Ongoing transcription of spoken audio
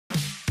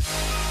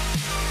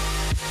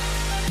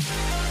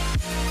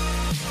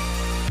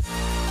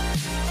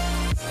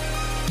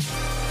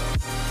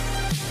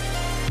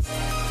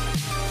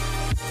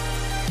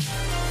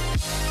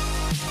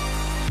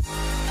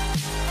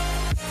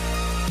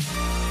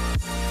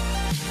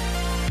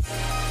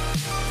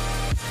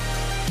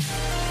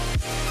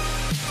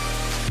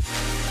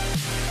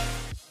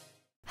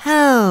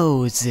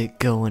How's it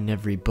going,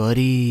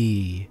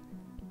 everybody?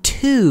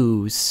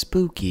 Too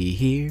spooky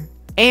here.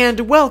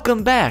 And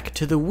welcome back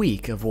to the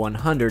week of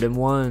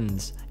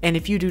 101's. And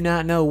if you do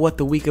not know what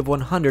the week of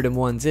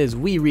 101's is,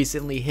 we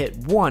recently hit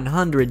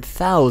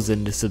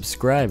 100,000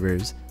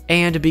 subscribers.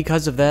 And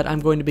because of that,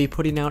 I'm going to be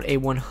putting out a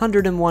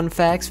 101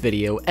 facts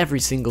video every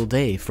single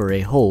day for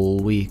a whole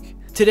week.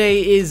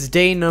 Today is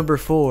day number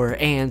 4,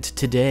 and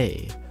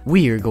today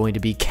we are going to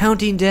be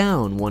counting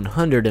down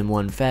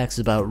 101 facts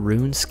about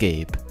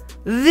RuneScape.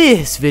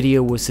 This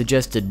video was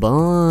suggested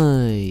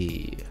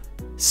by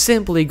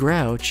Simply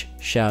Grouch,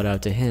 shout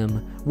out to him,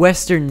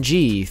 Western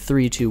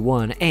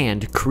G321,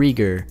 and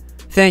Krieger.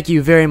 Thank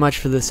you very much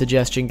for the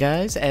suggestion,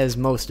 guys. As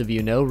most of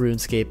you know,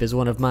 RuneScape is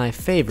one of my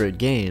favorite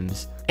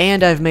games,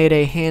 and I've made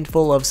a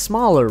handful of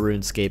smaller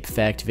RuneScape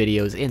fact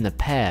videos in the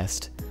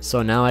past.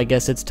 So now I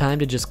guess it's time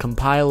to just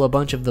compile a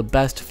bunch of the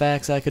best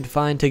facts I could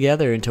find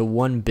together into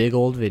one big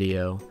old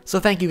video. So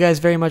thank you guys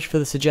very much for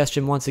the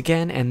suggestion once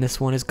again, and this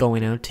one is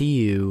going out to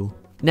you.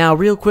 Now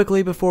real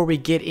quickly before we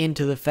get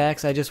into the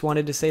facts, I just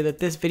wanted to say that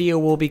this video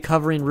will be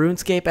covering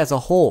RuneScape as a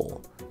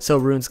whole. So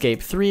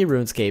RuneScape 3,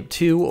 RuneScape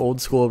 2,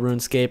 Old School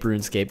RuneScape,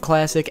 RuneScape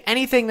Classic,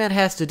 anything that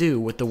has to do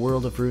with the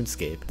world of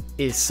RuneScape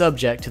is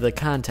subject to the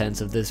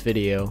contents of this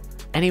video.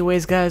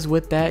 Anyways guys,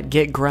 with that,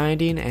 get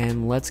grinding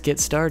and let's get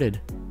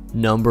started.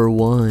 Number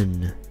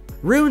 1.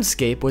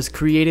 RuneScape was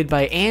created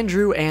by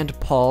Andrew and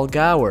Paul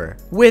Gower,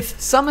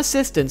 with some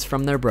assistance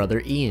from their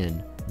brother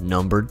Ian.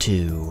 Number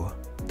 2.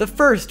 The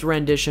first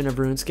rendition of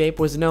RuneScape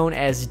was known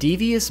as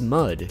Devious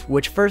Mud,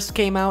 which first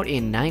came out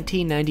in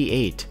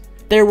 1998.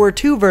 There were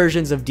 2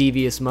 versions of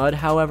Devious Mud,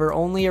 however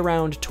only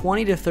around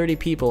 20 to 30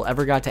 people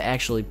ever got to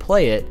actually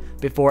play it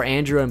before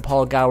Andrew and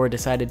Paul Gower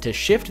decided to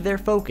shift their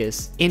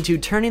focus into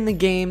turning the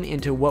game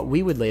into what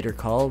we would later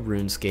call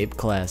RuneScape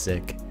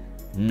Classic.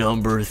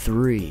 Number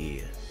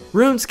 3.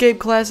 RuneScape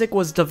Classic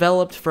was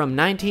developed from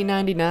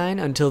 1999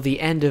 until the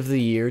end of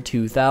the year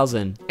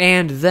 2000,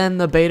 and then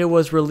the beta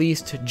was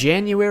released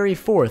January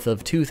 4th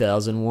of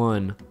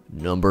 2001.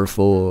 Number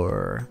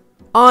 4.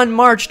 On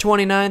March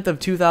 29th of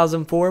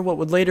 2004, what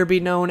would later be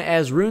known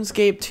as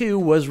RuneScape 2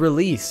 was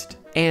released,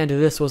 and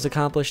this was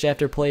accomplished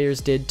after players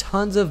did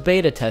tons of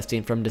beta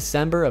testing from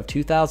December of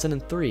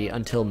 2003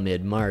 until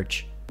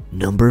mid-March.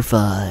 Number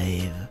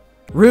 5.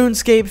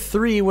 RuneScape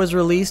 3 was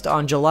released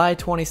on July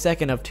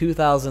 22nd of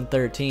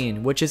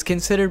 2013, which is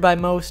considered by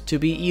most to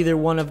be either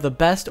one of the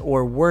best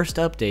or worst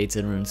updates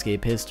in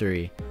RuneScape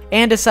history.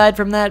 And aside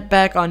from that,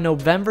 back on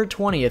November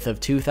 20th of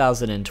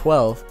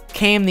 2012,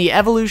 came the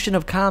evolution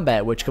of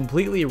combat, which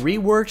completely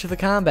reworked the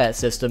combat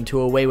system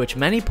to a way which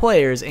many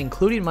players,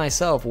 including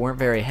myself, weren't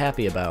very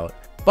happy about.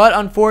 But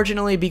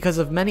unfortunately, because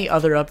of many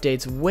other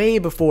updates way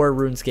before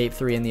RuneScape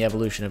 3 and the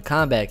evolution of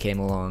combat came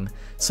along,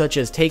 such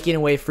as taking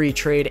away free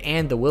trade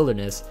and the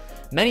wilderness,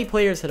 many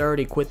players had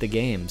already quit the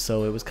game,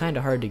 so it was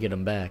kinda hard to get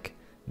them back.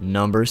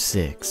 Number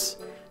 6.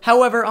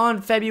 However,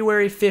 on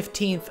February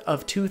 15th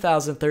of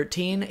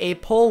 2013, a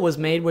poll was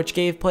made which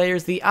gave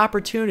players the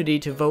opportunity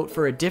to vote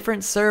for a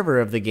different server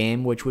of the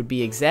game, which would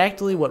be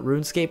exactly what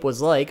RuneScape was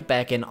like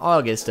back in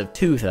August of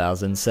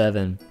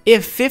 2007.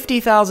 If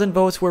 50,000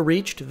 votes were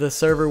reached, the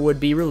server would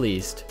be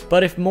released.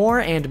 But if more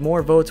and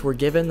more votes were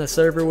given, the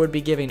server would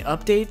be giving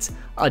updates,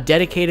 a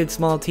dedicated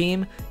small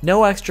team,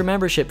 no extra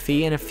membership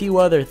fee, and a few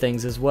other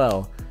things as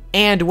well.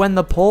 And when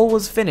the poll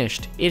was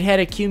finished, it had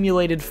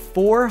accumulated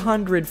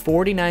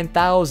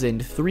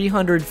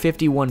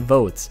 449,351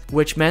 votes,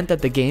 which meant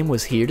that the game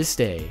was here to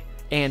stay.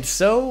 And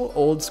so,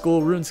 Old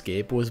School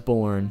RuneScape was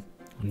born.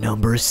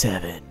 Number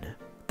 7.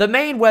 The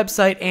main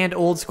website and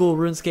Old School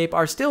RuneScape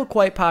are still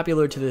quite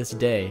popular to this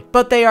day,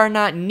 but they are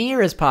not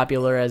near as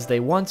popular as they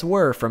once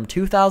were from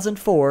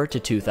 2004 to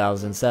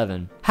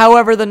 2007.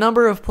 However, the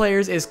number of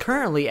players is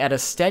currently at a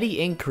steady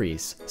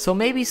increase, so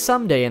maybe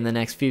someday in the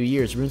next few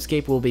years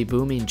RuneScape will be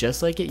booming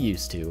just like it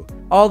used to.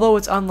 Although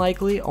it's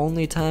unlikely,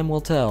 only time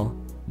will tell.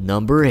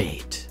 Number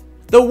 8.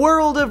 The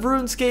world of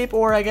RuneScape,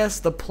 or I guess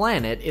the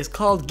planet, is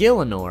called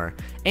Gielinor,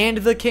 and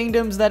the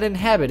kingdoms that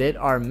inhabit it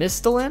are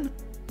Mistalin,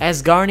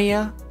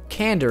 Asgarnia,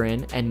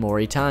 Kandarin, and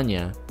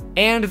Mauritania.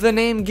 And the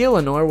name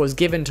Gielinor was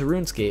given to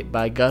RuneScape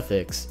by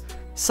Guthix.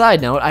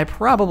 Side note, I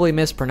probably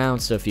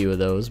mispronounced a few of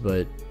those,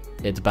 but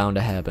it's bound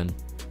to happen.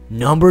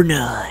 Number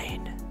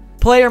 9.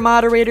 Player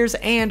moderators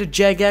and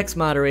JegX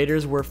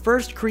moderators were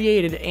first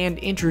created and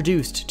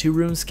introduced to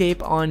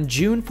RuneScape on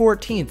June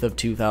 14th of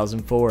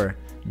 2004.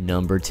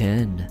 Number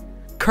 10.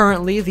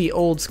 Currently, the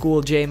Old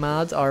School J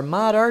mods are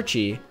Mod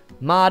Archie,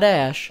 Mod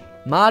Ash,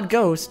 Mod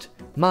Ghost,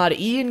 Mod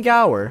Ian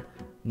Gower,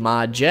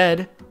 Mod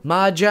Jed,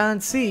 Mod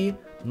John C,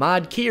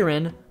 Mod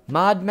Kieran,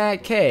 Mod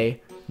Matt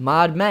K,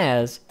 Mod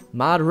Maz,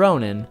 Mod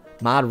Ronan,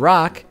 Mod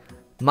Rock,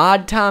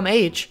 Mod Tom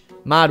H,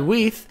 Mod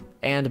Weath,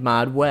 and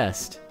Mod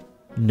West.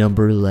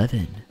 Number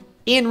 11.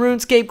 In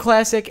RuneScape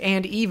Classic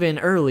and even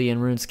early in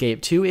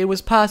RuneScape 2, it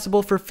was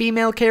possible for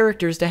female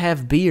characters to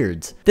have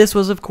beards. This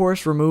was of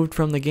course removed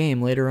from the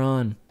game later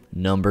on.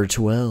 Number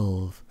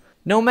 12.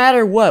 No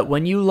matter what,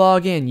 when you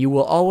log in, you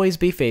will always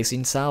be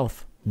facing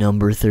south.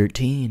 Number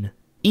 13.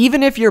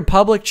 Even if your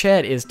public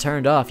chat is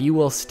turned off, you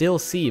will still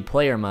see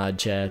player mod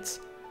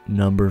chats.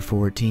 Number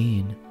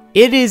 14.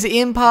 It is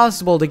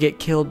impossible to get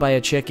killed by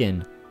a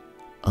chicken.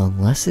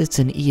 Unless it's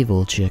an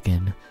evil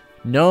chicken.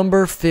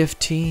 Number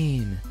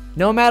 15.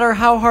 No matter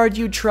how hard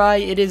you try,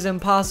 it is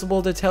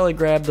impossible to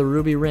telegrab the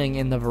ruby ring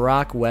in the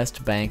Varrock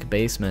West Bank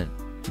basement.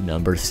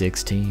 Number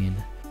 16.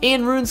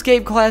 In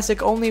RuneScape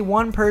Classic, only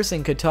one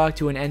person could talk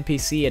to an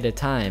NPC at a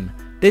time.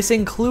 This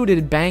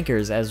included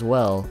bankers as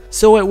well,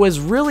 so it was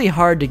really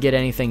hard to get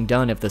anything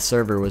done if the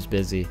server was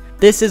busy.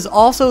 This is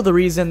also the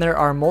reason there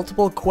are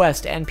multiple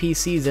quest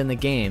NPCs in the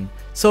game,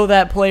 so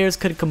that players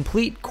could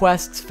complete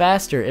quests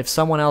faster if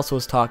someone else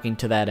was talking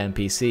to that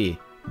NPC.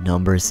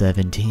 Number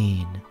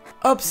 17.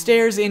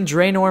 Upstairs in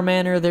Draenor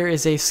Manor, there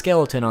is a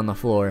skeleton on the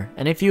floor,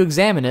 and if you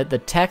examine it, the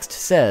text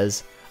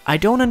says, "I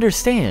don't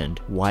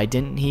understand. Why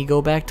didn't he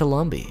go back to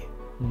Lumbee?"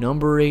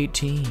 Number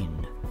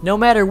 18. No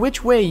matter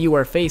which way you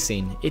are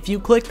facing, if you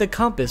click the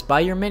compass by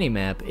your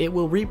minimap, it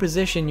will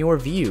reposition your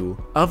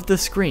view of the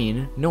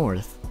screen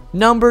north.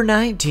 Number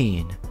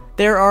 19.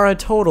 There are a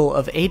total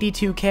of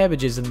 82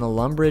 cabbages in the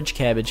Lumbridge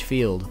cabbage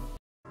field.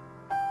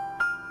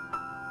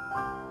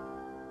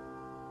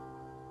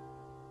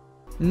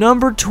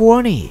 Number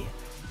 20.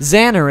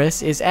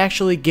 Xanaris is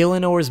actually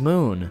Gillinor's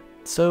moon.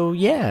 So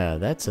yeah,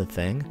 that's a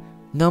thing.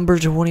 Number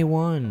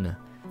 21.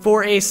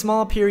 For a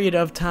small period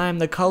of time,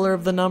 the color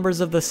of the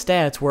numbers of the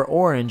stats were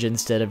orange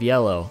instead of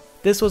yellow.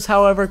 This was,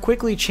 however,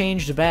 quickly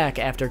changed back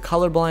after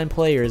colorblind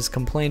players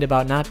complained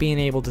about not being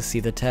able to see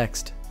the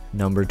text.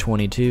 Number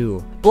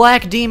 22.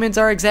 Black demons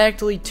are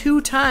exactly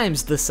 2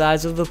 times the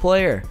size of the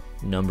player.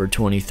 Number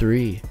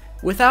 23.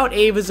 Without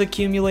Ava's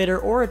accumulator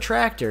or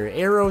attractor,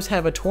 arrows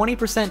have a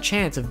 20%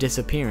 chance of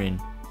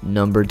disappearing.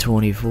 Number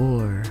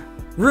 24.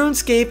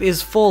 RuneScape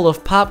is full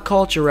of pop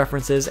culture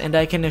references, and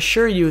I can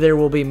assure you there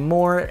will be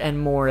more and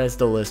more as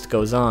the list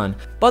goes on.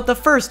 But the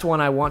first one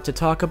I want to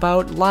talk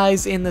about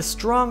lies in the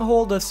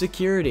Stronghold of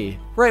Security.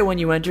 Right when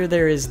you enter,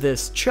 there is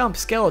this chump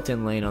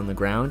skeleton laying on the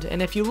ground,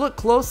 and if you look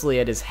closely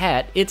at his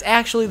hat, it's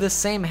actually the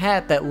same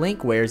hat that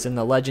Link wears in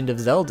the Legend of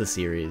Zelda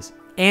series.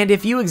 And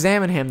if you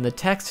examine him, the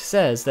text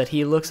says that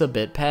he looks a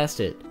bit past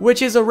it,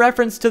 which is a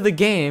reference to the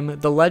game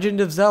The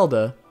Legend of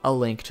Zelda: A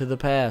Link to the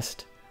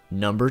Past.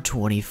 Number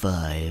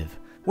 25.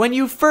 When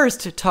you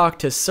first talk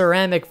to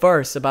Ceramic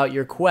Verse about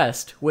your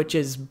quest, which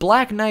is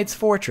Black Knight's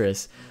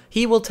Fortress,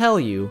 he will tell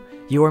you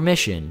your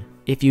mission,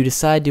 if you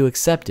decide to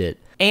accept it.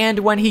 And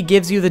when he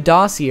gives you the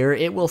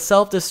dossier, it will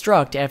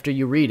self-destruct after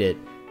you read it.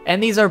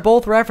 And these are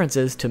both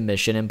references to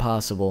Mission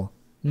Impossible.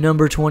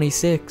 Number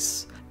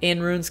 26. In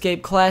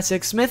RuneScape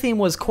Classic, smithing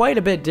was quite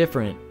a bit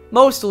different,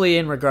 mostly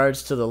in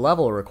regards to the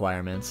level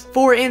requirements.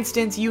 For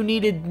instance, you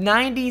needed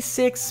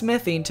 96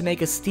 smithing to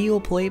make a steel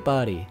plate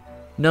body.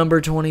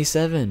 Number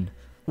 27.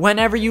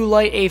 Whenever you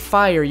light a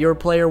fire, your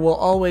player will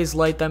always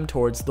light them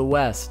towards the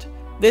west.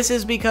 This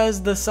is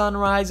because the sun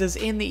rises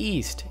in the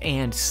east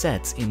and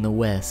sets in the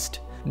west.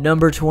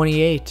 Number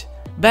 28.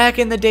 Back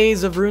in the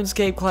days of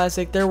RuneScape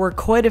Classic, there were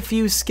quite a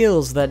few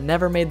skills that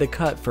never made the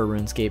cut for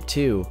RuneScape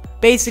 2.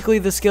 Basically,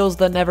 the skills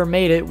that never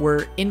made it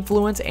were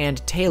Influence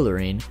and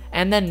Tailoring,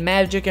 and then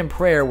Magic and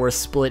Prayer were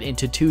split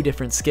into 2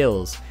 different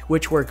skills,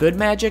 which were Good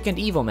Magic and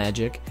Evil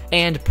Magic,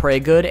 and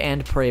Pray Good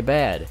and Pray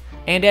Bad.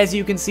 And as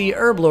you can see,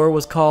 Herblore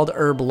was called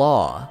Herb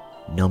Law.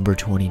 Number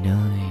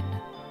 29.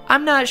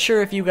 I'm not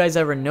sure if you guys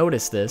ever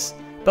noticed this,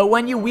 but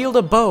when you wield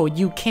a bow,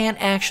 you can't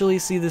actually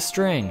see the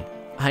string.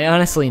 I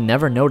honestly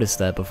never noticed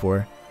that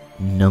before.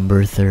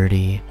 Number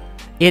 30.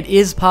 It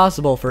is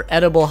possible for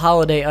edible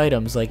holiday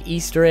items like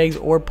Easter eggs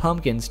or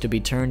pumpkins to be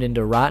turned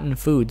into rotten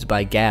foods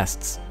by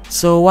ghasts.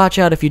 So watch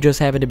out if you just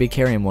happen to be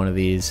carrying one of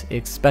these,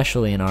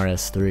 especially in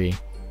RS3.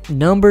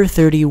 Number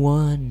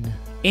 31.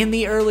 In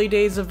the early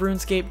days of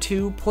RuneScape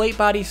 2, plate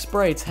body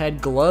sprites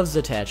had gloves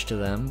attached to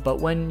them,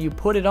 but when you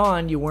put it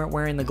on, you weren't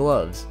wearing the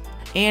gloves.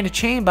 And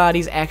chain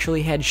bodies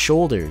actually had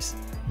shoulders.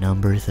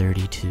 Number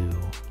 32.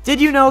 Did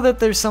you know that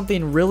there's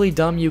something really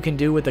dumb you can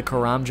do with the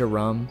Karamja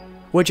rum,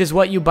 which is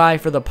what you buy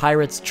for the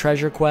Pirate's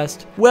Treasure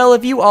quest? Well,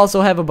 if you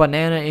also have a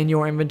banana in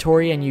your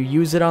inventory and you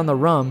use it on the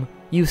rum,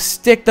 you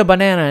stick the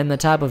banana in the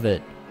top of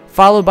it.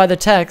 Followed by the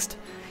text,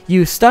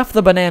 you stuff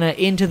the banana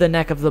into the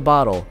neck of the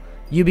bottle.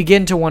 You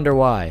begin to wonder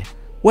why.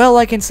 Well,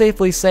 I can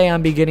safely say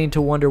I'm beginning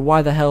to wonder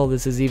why the hell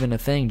this is even a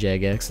thing,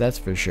 Jagex, that's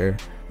for sure.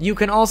 You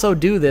can also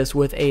do this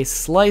with a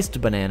sliced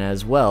banana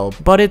as well,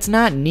 but it's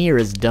not near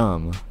as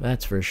dumb,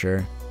 that's for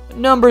sure.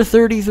 Number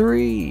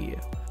 33.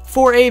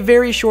 For a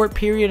very short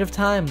period of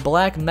time,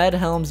 black med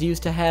helms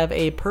used to have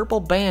a purple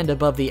band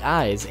above the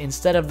eyes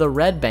instead of the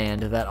red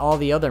band that all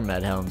the other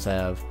med helms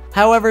have.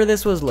 However,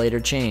 this was later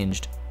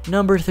changed.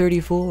 Number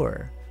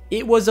 34.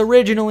 It was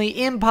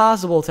originally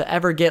impossible to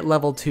ever get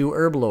level 2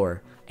 Herblore.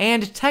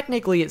 And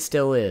technically it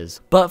still is,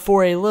 but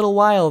for a little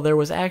while there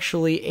was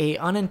actually a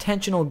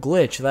unintentional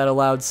glitch that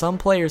allowed some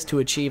players to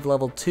achieve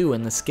level 2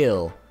 in the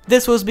skill.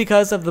 This was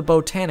because of the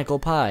Botanical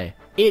Pie.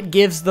 It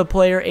gives the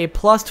player a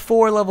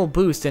 +4 level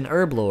boost in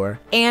Herblore,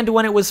 and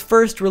when it was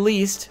first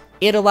released,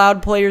 It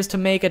allowed players to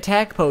make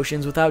attack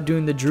potions without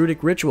doing the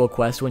Druidic Ritual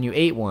quest when you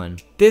ate one.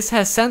 This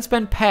has since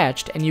been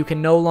patched and you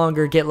can no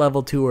longer get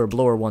level 2 or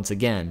Blower once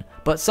again,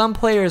 but some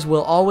players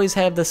will always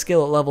have the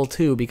skill at level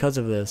 2 because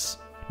of this.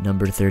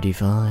 Number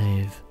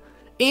 35.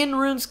 In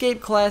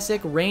RuneScape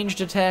Classic, ranged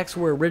attacks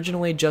were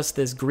originally just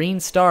this green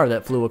star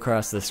that flew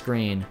across the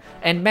screen,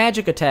 and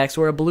magic attacks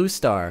were a blue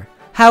star.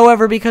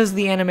 However, because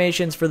the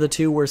animations for the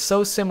two were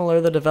so similar,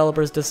 the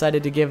developers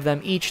decided to give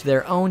them each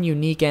their own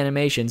unique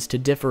animations to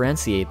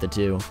differentiate the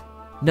two.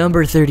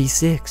 Number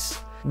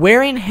 36.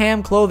 Wearing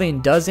ham clothing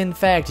does in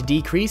fact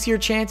decrease your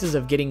chances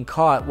of getting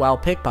caught while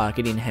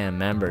pickpocketing ham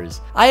members.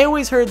 I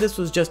always heard this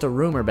was just a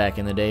rumor back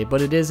in the day,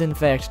 but it is in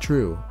fact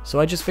true, so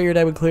I just figured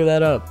I would clear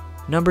that up.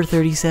 Number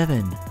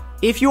 37.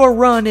 If your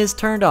run is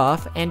turned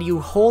off and you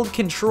hold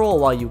control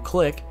while you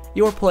click,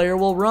 your player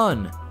will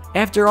run.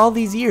 After all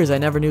these years, I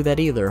never knew that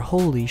either.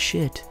 Holy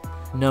shit.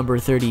 Number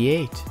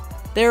 38.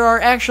 There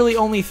are actually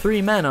only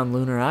 3 men on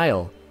Lunar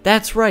Isle.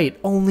 That's right,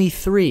 only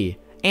 3.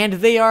 And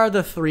they are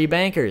the 3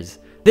 bankers.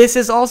 This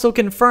is also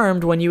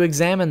confirmed when you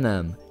examine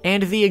them.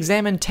 And the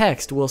examined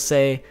text will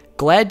say,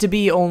 "Glad to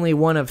be only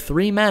one of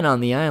 3 men on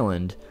the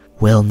island."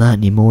 Well, not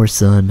anymore,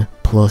 son.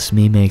 Plus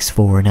me makes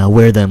 4. Now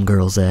where them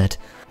girls at?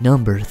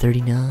 Number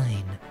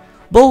 39.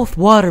 Both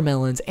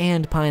watermelons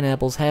and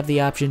pineapples have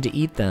the option to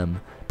eat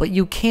them, but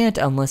you can't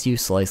unless you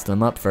slice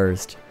them up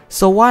first.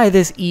 So why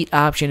this eat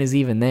option is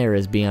even there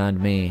is beyond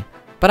me.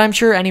 But I'm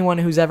sure anyone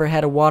who's ever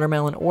had a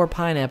watermelon or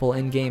pineapple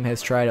in-game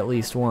has tried at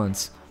least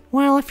once.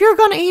 Well, if you're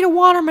gonna eat a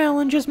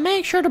watermelon, just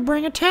make sure to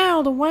bring a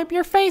towel to wipe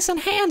your face and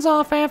hands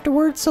off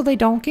afterwards so they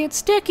don't get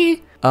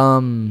sticky.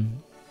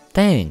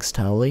 Thanks,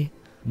 Towley.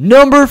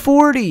 Number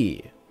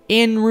 40!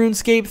 In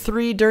RuneScape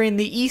 3 during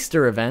the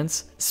Easter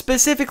events,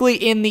 specifically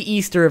in the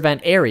Easter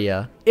event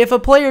area, if a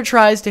player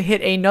tries to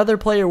hit another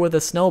player with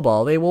a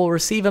snowball, they will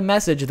receive a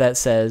message that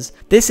says,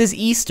 "This is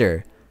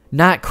Easter,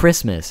 not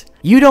Christmas."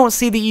 You don't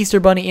see the Easter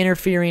Bunny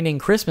interfering in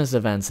Christmas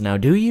events now,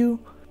 do you?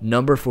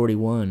 Number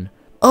 41.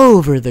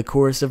 Over the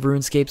course of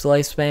RuneScape's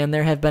lifespan,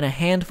 there have been a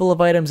handful of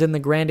items in the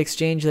Grand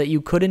Exchange that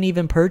you couldn't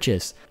even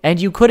purchase. And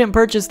you couldn't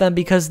purchase them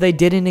because they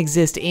didn't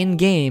exist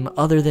in-game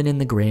other than in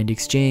the Grand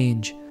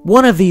Exchange.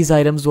 One of these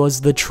items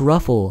was the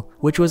Truffle,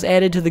 which was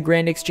added to the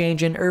Grand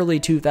Exchange in early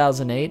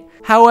 2008.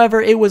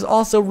 However, it was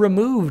also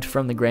removed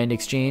from the Grand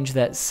Exchange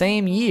that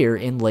same year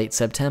in late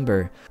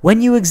September. When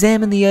you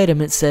examine the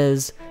item, it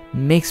says,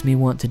 "Makes me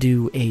want to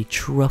do a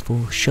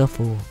truffle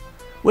shuffle,"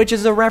 which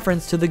is a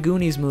reference to the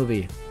Goonies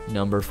movie.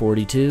 Number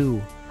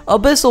 42.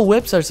 Abyssal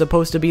Whips are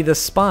supposed to be the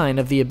spine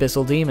of the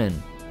Abyssal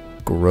Demon.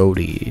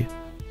 Grody.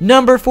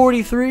 Number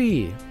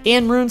 43.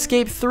 In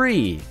RuneScape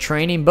 3,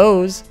 training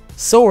bows,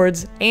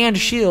 swords, and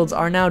shields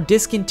are now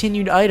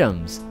discontinued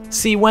items.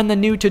 See, when the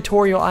new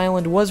tutorial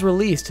island was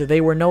released,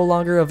 they were no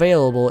longer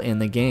available in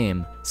the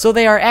game. So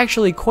they are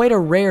actually quite a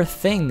rare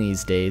thing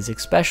these days,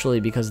 especially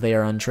because they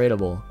are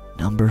untradeable.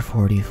 Number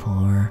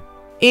 44.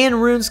 In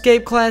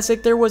RuneScape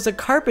Classic, there was a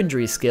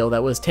carpentry skill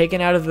that was taken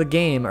out of the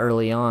game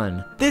early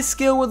on. This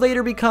skill would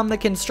later become the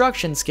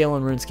construction skill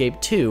in RuneScape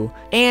 2,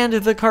 and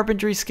the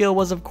carpentry skill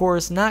was of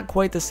course not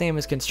quite the same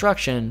as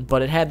construction,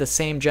 but it had the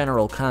same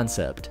general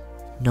concept.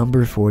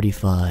 Number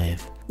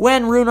 45.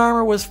 When rune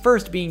armor was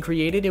first being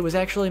created, it was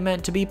actually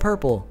meant to be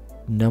purple.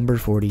 Number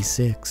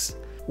 46.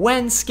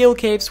 When skill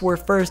capes were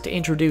first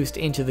introduced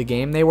into the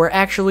game, they were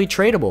actually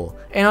tradable,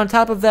 and on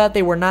top of that,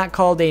 they were not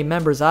called a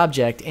member's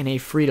object in a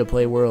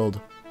free-to-play world.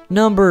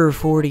 Number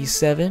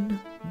 47.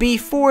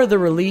 Before the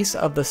release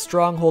of the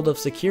Stronghold of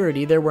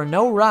Security, there were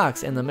no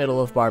rocks in the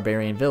middle of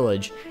Barbarian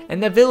Village,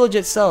 and the village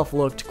itself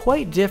looked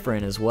quite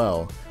different as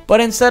well. But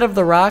instead of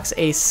the rocks,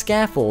 a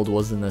scaffold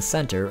was in the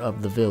center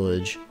of the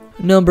village.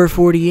 Number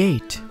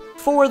 48.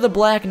 For the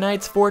Black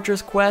Knight's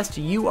Fortress quest,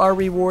 you are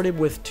rewarded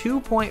with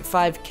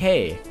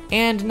 2.5k.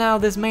 And now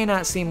this may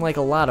not seem like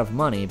a lot of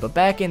money, but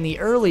back in the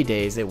early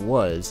days it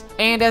was.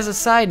 And as a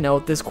side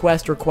note, this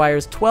quest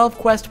requires 12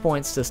 quest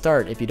points to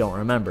start if you don't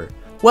remember.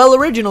 Well,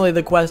 originally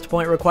the quest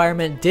point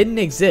requirement didn't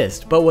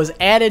exist, but was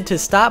added to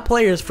stop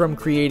players from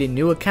creating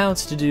new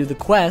accounts to do the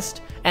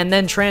quest, and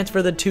then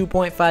transfer the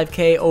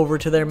 2.5k over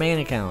to their main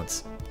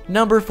accounts.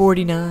 Number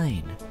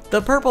 49.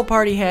 The purple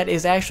party hat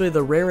is actually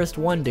the rarest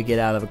one to get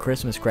out of a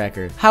Christmas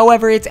cracker.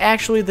 However, it's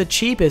actually the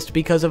cheapest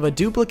because of a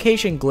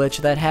duplication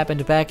glitch that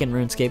happened back in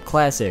RuneScape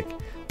Classic.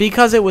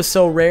 Because it was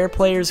so rare,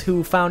 players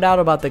who found out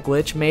about the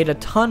glitch made a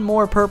ton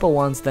more purple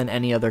ones than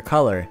any other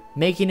color,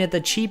 making it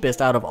the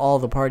cheapest out of all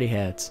the party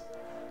hats.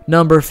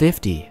 Number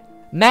 50.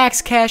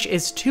 Max cash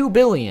is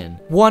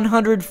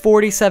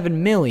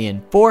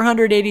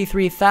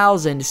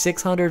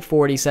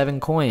 2,147,483,647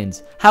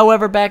 coins.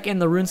 However, back in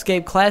the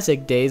RuneScape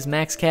Classic days,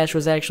 max cash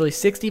was actually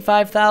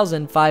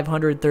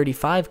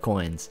 65,535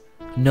 coins.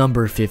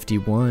 Number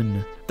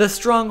 51. The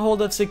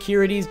Stronghold of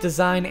Security's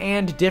design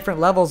and different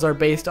levels are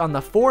based on the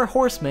 4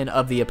 horsemen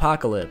of the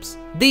apocalypse.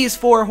 These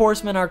 4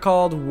 horsemen are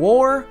called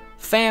War,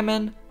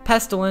 Famine,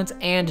 Pestilence,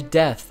 and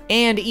Death,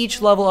 and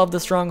each level of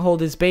the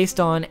Stronghold is based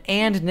on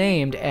and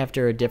named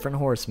after a different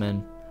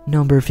horseman.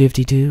 Number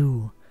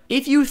 52.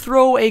 If you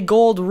throw a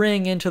gold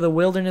ring into the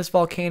wilderness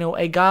volcano,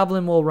 a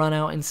goblin will run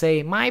out and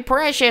say, "My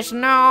precious,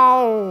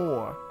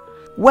 no!"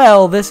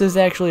 Well, this is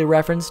actually a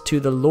reference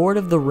to the Lord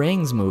of the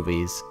Rings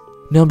movies.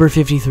 Number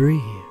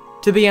 53.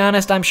 To be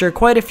honest, I'm sure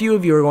quite a few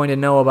of you are going to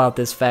know about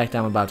this fact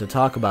I'm about to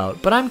talk about,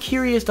 but I'm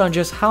curious on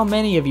just how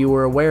many of you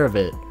were aware of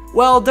it.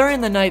 Well,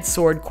 during the Knight's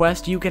Sword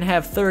quest, you can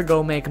have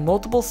Thurgo make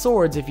multiple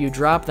swords if you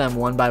drop them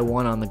one by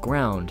one on the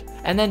ground,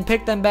 and then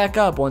pick them back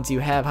up once you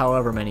have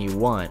however many you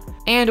want.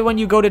 And when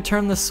you go to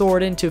turn the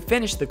sword in to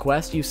finish the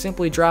quest, you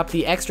simply drop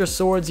the extra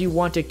swords you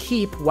want to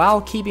keep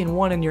while keeping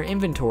one in your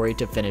inventory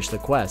to finish the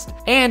quest.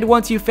 And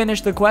once you finish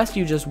the quest,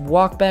 you just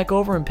walk back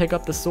over and pick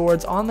up the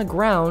swords on the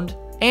ground,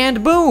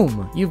 and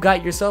boom! You've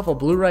got yourself a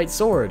blue-right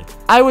sword.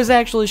 I was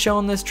actually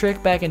shown this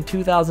trick back in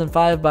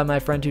 2005 by my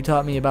friend who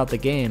taught me about the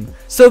game,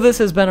 so this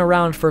has been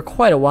around for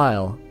quite a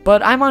while,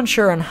 but I'm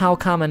unsure on how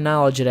common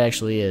knowledge it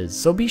actually is,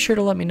 so be sure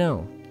to let me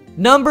know.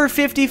 Number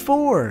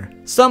 54!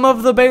 Some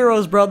of the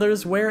Barrows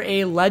brothers wear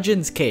a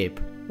Legends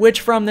cape,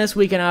 which from this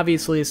we can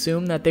obviously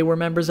assume that they were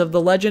members of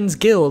the Legends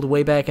Guild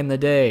way back in the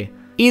day.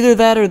 Either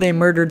that or they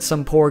murdered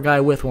some poor guy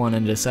with one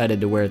and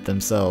decided to wear it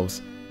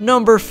themselves.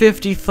 Number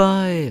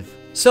 55!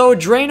 So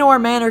Draenor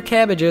Manor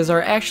cabbages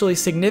are actually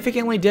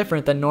significantly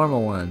different than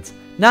normal ones.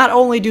 Not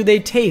only do they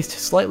taste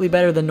slightly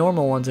better than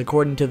normal ones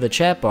according to the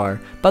chat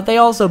bar, but they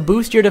also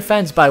boost your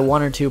defense by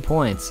 1 or 2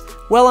 points.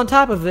 Well, on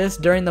top of this,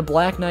 during the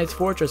Black Knight's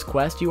Fortress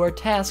quest, you are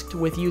tasked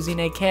with using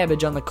a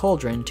cabbage on the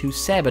cauldron to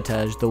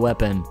sabotage the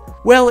weapon.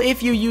 Well,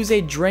 if you use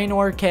a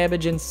Draenor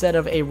cabbage instead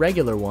of a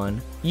regular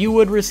one, you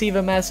would receive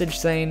a message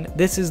saying,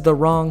 "This is the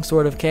wrong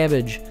sort of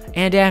cabbage,"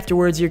 and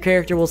afterwards your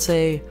character will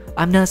say,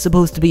 "I'm not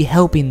supposed to be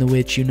helping the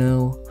witch, you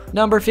know."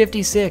 Number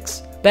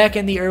 56. Back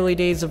in the early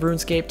days of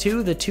RuneScape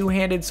 2, the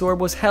two-handed sword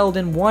was held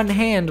in one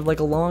hand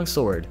like a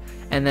longsword,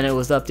 and then it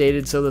was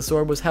updated so the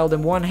sword was held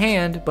in one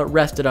hand but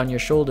rested on your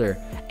shoulder.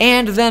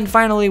 And then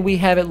finally we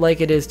have it like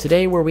it is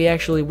today where we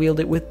actually wield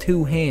it with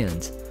 2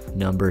 hands.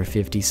 Number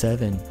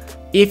 57.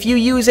 If you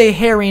use a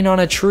herring on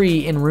a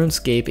tree in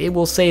RuneScape, it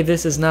will say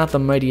this is not the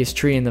mightiest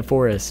tree in the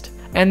forest.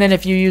 And then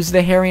if you use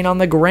the herring on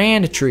the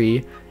grand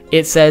tree,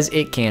 it says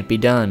it can't be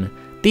done.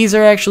 These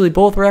are actually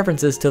both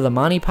references to the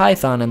Monty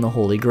Python and the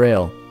Holy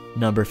Grail.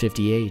 Number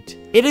 58.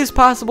 It is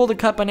possible to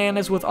cut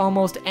bananas with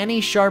almost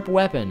any sharp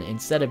weapon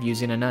instead of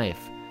using a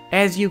knife,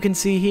 as you can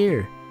see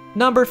here.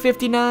 Number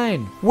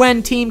 59.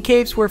 When Team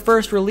Capes were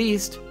first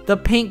released, the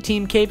pink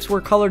Team Capes were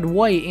colored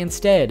white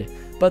instead,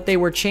 but they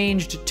were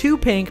changed to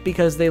pink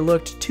because they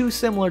looked too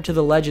similar to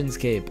the Legends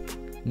cape.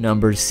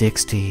 Number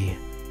 60.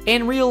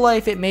 In real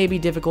life, it may be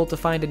difficult to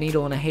find a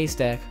needle in a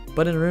haystack,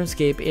 but in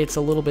RuneScape, it's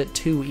a little bit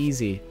too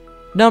easy.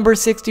 Number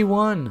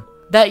 61.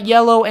 That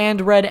yellow and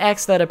red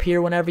X that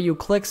appear whenever you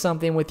click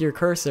something with your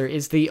cursor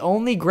is the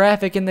only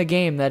graphic in the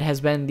game that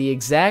has been the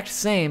exact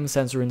same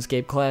since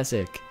RuneScape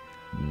Classic.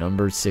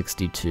 Number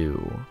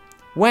 62.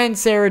 When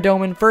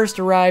Saradomin first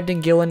arrived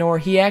in Gielinor,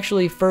 he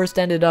actually first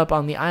ended up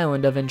on the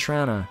island of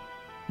Intrana.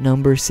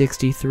 Number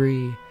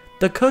 63.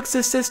 The Cook's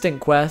Assistant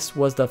quest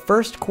was the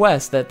first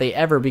quest that they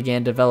ever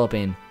began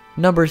developing.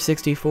 Number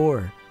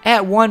 64.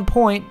 At one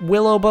point,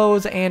 willow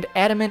bows and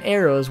adamant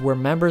arrows were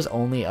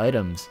members-only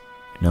items.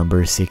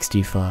 Number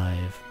 65.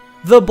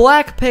 The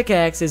black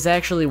pickaxe is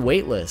actually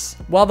weightless,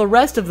 while the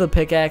rest of the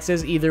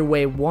pickaxes either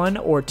weigh 1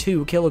 or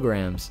 2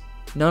 kilograms.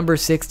 Number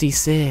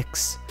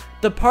 66.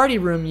 The party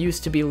room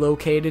used to be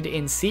located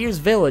in Sears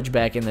Village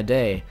back in the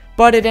day,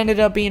 but it ended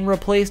up being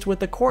replaced with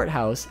the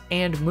courthouse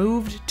and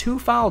moved to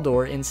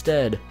Faldor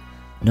instead.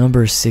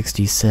 Number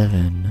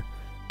 67.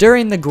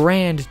 During the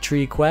Grand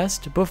Tree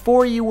quest,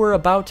 before you were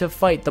about to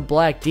fight the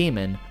Black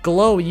Demon,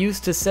 Glow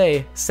used to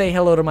say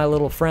hello to my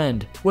little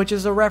friend, which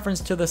is a reference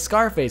to the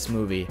Scarface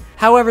movie.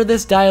 However,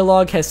 this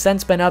dialogue has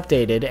since been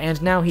updated, and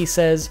now he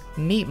says,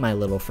 meet my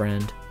little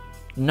friend.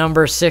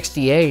 Number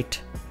 68.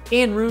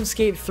 In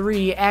RuneScape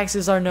 3,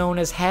 axes are known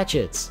as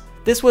hatchets.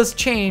 This was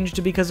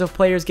changed because of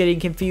players getting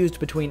confused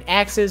between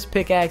axes,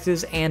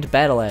 pickaxes, and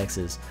battle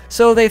axes,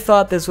 so they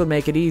thought this would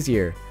make it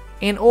easier.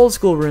 In Old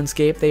School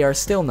Runescape, they are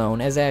still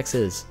known as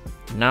axes.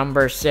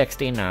 Number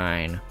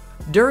 69.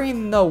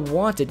 During the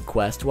Wanted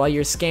quest, while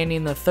you're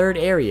scanning the third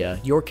area,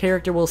 your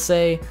character will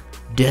say,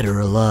 "Dead or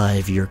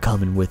alive, you're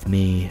coming with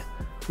me,"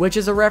 which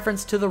is a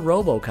reference to the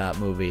RoboCop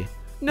movie.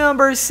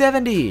 Number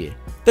 70.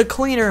 The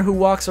cleaner who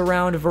walks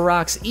around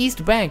Varrock's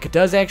East Bank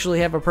does actually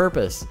have a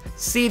purpose.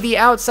 See, the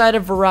outside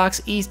of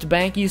Varrock's East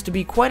Bank used to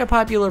be quite a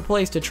popular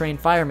place to train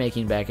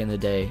firemaking back in the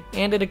day,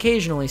 and it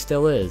occasionally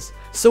still is.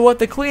 So what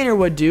the cleaner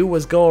would do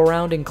was go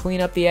around and clean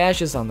up the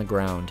ashes on the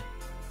ground.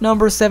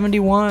 Number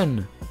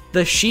 71.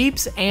 The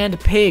sheeps and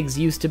pigs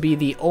used to be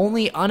the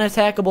only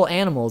unattackable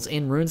animals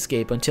in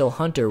RuneScape until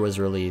Hunter was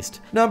released.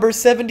 Number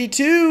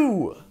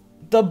 72.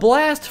 The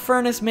Blast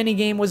Furnace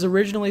minigame was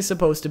originally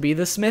supposed to be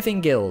the Smithing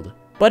Guild,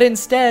 but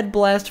instead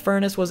Blast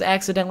Furnace was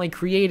accidentally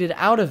created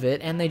out of it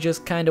and they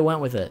just kinda went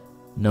with it.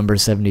 Number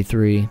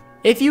 73.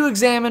 If you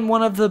examine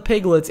one of the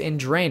piglets in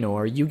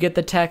Draenor, you get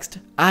the text,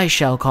 "I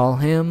shall call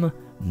him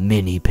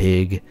Mini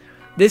Pig."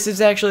 This is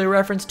actually a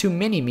reference to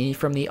Mini-Me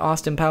from the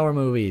Austin Power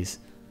movies.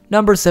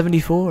 Number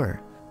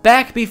 74.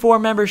 Back before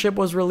membership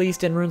was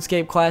released in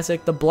RuneScape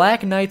Classic, the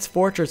Black Knight's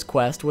Fortress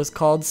quest was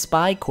called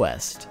Spy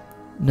Quest.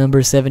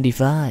 Number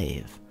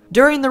 75.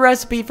 During the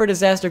Recipe for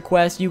Disaster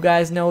quest, you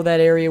guys know that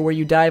area where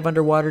you dive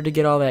underwater to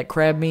get all that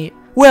crab meat?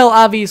 Well,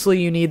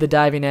 obviously you need the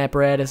diving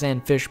apparatus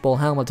and fishbowl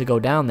helmet to go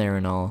down there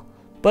and all.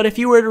 But if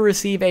you were to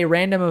receive a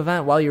random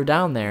event while you're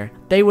down there,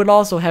 they would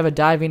also have a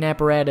diving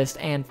apparatus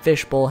and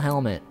fishbowl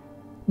helmet.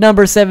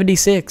 Number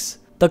 76.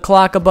 The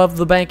clock above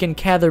the bank in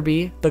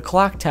Catherby, the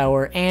clock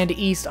tower, and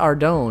East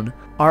Ardonne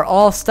are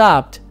all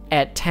stopped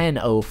at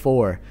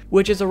 10:04,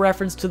 which is a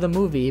reference to the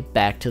movie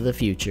Back to the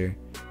Future.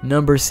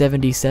 Number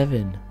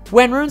 77.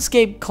 When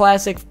RuneScape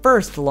Classic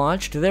first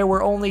launched, there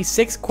were only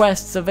 6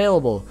 quests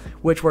available,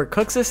 which were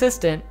Cook's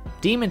Assistant,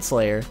 Demon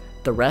Slayer,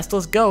 The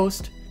Restless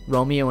Ghost,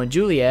 Romeo and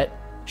Juliet,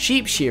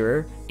 Sheep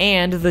Shearer,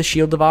 and the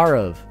Shield of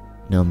Arav.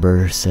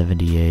 Number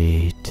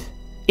 78.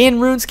 In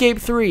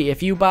RuneScape 3,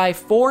 if you buy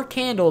 4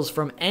 candles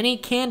from any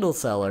candle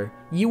seller,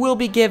 you will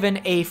be given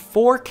a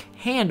fork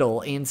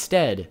handle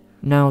instead.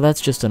 No,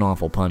 that's just an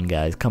awful pun,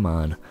 guys, come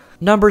on.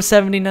 Number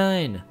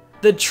 79.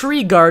 The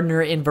tree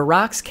gardener in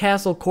Varrock's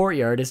castle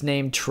courtyard is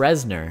named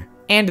Tresner,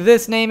 and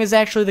this name is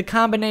actually the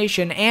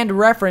combination and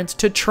reference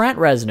to Trent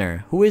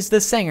Reznor, who is the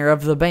singer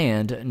of the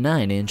band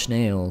 9 Inch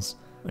Nails.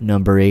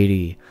 Number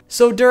 80.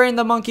 So during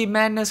the Monkey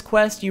Madness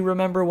quest, you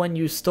remember when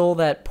you stole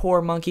that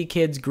poor monkey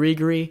kid's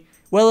Grigri?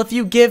 Well, if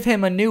you give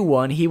him a new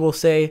one, he will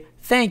say,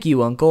 "Thank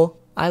you, uncle.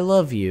 I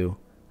love you."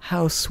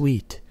 How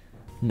sweet.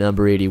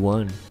 Number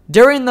 81.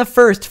 During the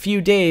first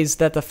few days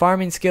that the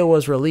farming skill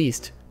was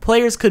released,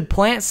 players could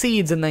plant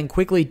seeds and then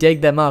quickly dig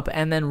them up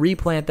and then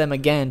replant them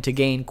again to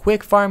gain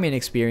quick farming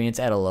experience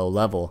at a low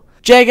level.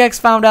 Jagex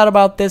found out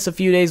about this a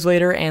few days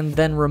later and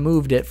then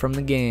removed it from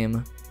the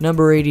game.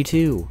 Number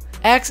 82.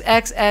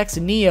 XXX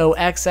Neo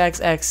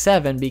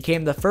XXX7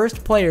 became the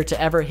first player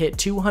to ever hit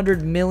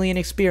 200 million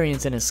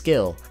experience in a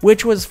skill,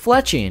 which was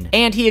fletching,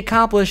 and he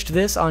accomplished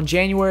this on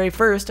January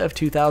 1st of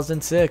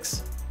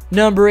 2006.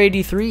 Number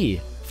 83.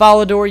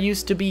 Falador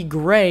used to be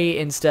gray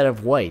instead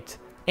of white.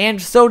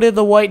 And so did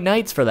the White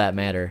Knights for that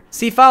matter.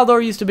 See,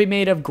 Falador used to be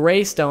made of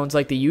gray stones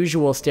like the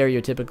usual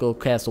stereotypical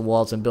castle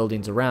walls and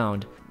buildings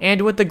around.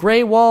 And with the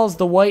gray walls,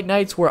 the White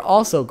Knights were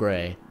also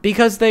gray,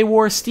 because they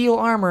wore steel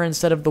armor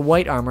instead of the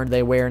white armor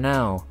they wear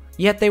now.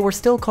 Yet they were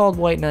still called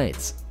White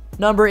Knights.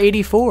 Number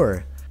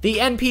 84. The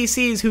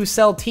NPCs who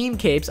sell team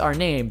capes are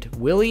named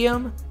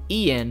William,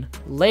 Ian,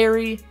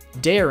 Larry,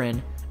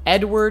 Darren,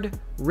 Edward,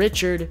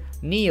 Richard,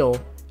 Neil,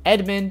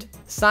 Edmund,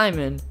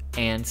 Simon,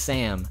 and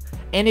Sam.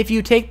 And if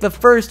you take the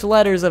first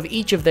letters of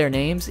each of their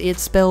names, it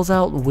spells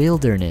out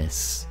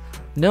wilderness.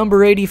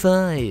 Number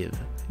 85.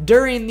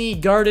 During the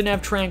Garden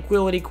of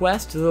Tranquility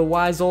quest, the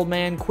wise old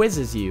man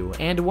quizzes you,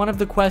 and one of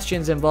the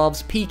questions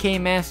involves PK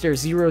Master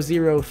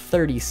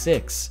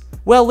 0036.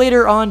 Well,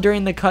 later on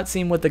during the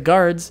cutscene with the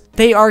guards,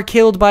 they are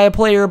killed by a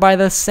player by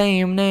the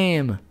same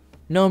name.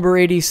 Number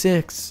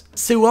 86.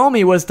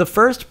 Suomi was the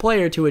first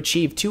player to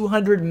achieve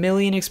 200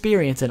 million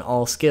experience in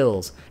all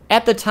skills.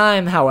 At the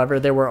time, however,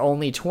 there were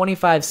only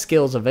 25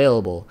 skills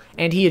available,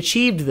 and he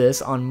achieved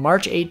this on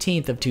March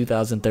 18th of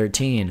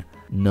 2013.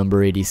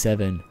 Number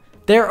 87.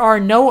 There are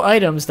no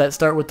items that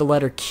start with the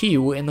letter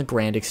Q in the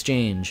Grand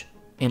Exchange.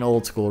 In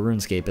Old School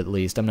RuneScape at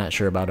least, I'm not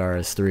sure about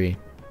RS3.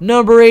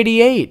 Number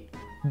 88.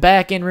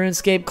 Back in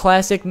RuneScape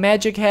Classic,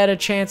 magic had a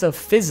chance of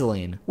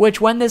fizzling, which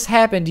when this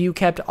happened you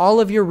kept all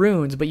of your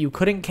runes but you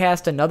couldn't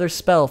cast another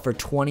spell for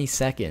 20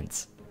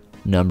 seconds.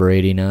 Number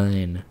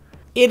 89.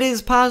 It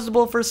is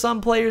possible for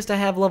some players to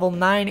have level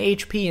 9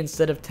 HP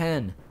instead of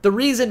 10. The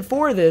reason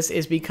for this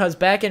is because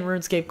back in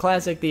RuneScape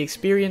Classic the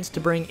experience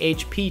to bring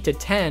HP to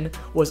 10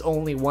 was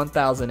only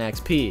 1000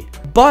 XP.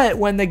 But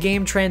when the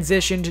game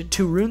transitioned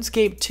to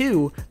RuneScape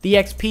 2, the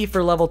XP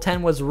for level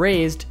 10 was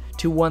raised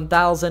to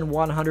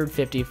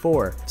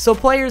 1154. So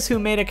players who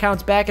made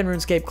accounts back in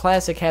RuneScape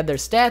Classic had their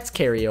stats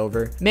carry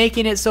over,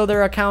 making it so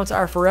their accounts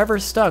are forever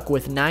stuck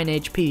with 9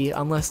 HP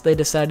unless they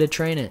decide to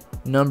train it.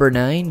 Number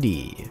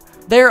 90.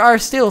 There are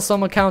still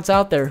some accounts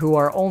out there who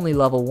are only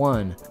level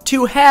 1.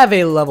 To have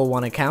a level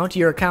 1 account,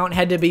 your account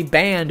had to be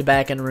banned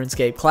back in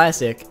RuneScape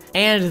Classic,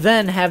 and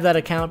then have that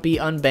account be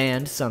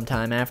unbanned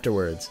sometime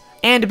afterwards.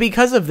 And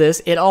because of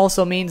this, it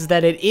also means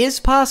that it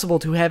is possible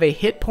to have a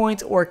hit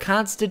point or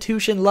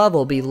constitution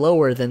level be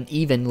lower than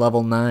even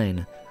level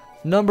 9.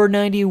 Number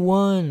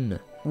 91.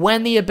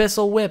 When the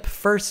Abyssal Whip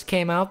first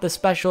came out, the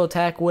special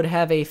attack would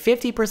have a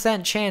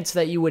 50% chance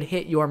that you would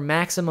hit your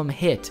maximum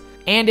hit,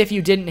 and if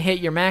you didn't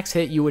hit your max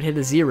hit, you would hit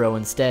a 0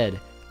 instead.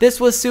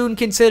 This was soon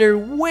considered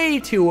way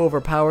too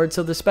overpowered,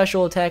 so the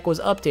special attack was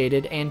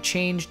updated and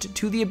changed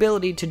to the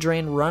ability to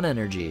drain run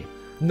energy.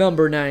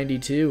 Number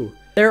 92.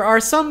 There are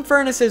some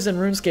furnaces in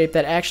RuneScape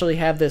that actually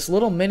have this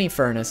little mini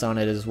furnace on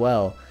it as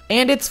well.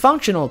 And it's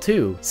functional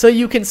too. So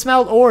you can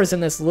smelt ores in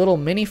this little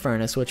mini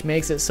furnace, which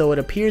makes it so it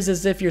appears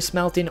as if you're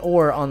smelting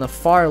ore on the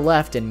far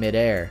left in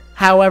midair.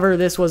 However,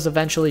 this was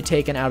eventually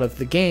taken out of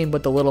the game,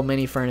 but the little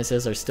mini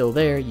furnaces are still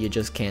there, you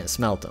just can't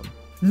smelt them.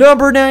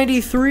 Number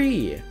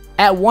 93.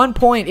 At one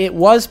point, it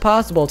was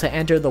possible to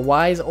enter the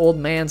wise old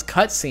man's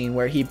cutscene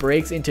where he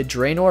breaks into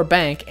Draenor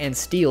Bank and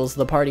steals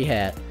the party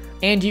hat.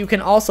 And you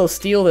can also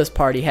steal this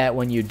party hat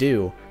when you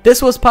do.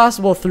 This was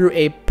possible through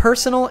a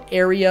personal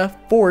area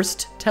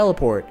forced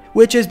teleport,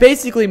 which is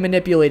basically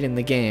manipulating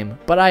the game,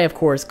 but I of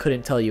course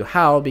couldn't tell you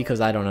how because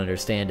I don't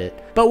understand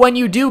it. But when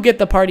you do get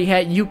the party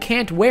hat, you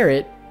can't wear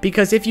it,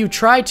 because if you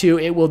try to,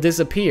 it will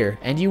disappear,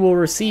 and you will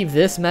receive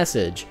this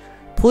message.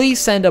 Please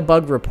send a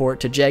bug report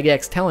to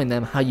Jagex telling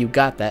them how you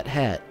got that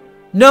hat.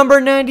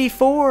 Number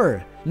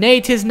 94! Nay,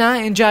 'tis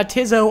not and ja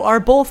tizzo are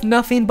both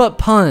nothing but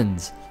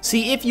puns.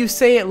 See, if you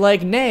say it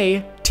like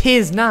nay,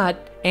 'tis not,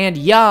 and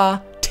ya,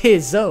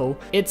 tizzo,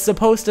 it's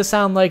supposed to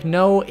sound like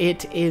no,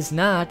 it is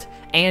not,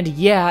 and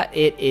yeah,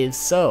 it is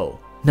so.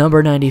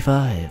 Number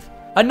 95.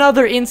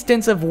 Another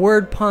instance of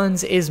word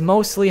puns is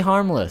mostly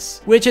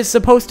harmless, which is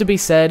supposed to be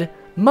said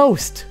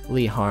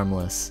mostly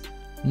harmless.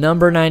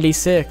 Number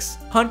 96.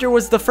 Hunter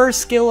was the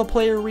first skill a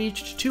player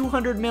reached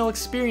 200 mil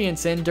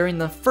experience in during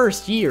the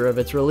first year of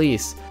its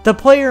release. The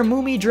player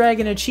Moomy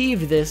Dragon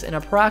achieved this in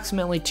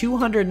approximately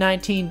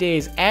 219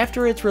 days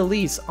after its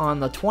release on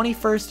the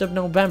 21st of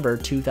November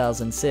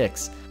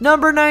 2006.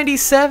 Number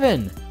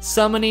 97.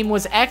 Summoning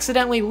was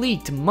accidentally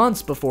leaked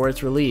months before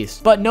its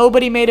release, but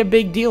nobody made a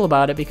big deal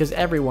about it because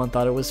everyone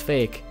thought it was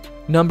fake.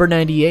 Number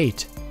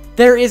 98.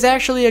 There is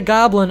actually a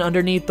goblin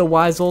underneath the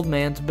wise old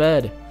man's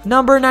bed.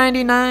 Number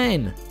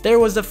 99. There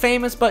was a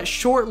famous but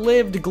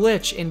short-lived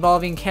glitch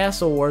involving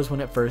Castle Wars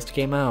when it first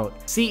came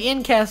out. See,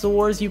 in Castle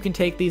Wars you can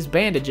take these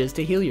bandages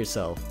to heal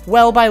yourself.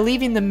 Well, by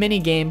leaving the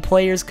minigame,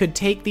 players could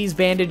take these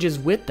bandages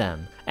with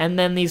them. And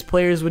then these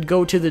players would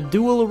go to the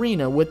duel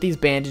arena with these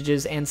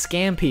bandages and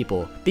scam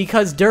people.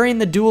 Because during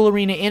the duel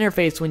arena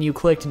interface when you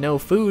clicked no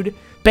food,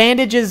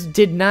 bandages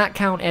did not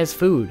count as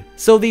food.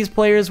 So these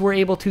players were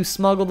able to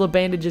smuggle the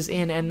bandages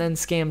in and then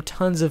scam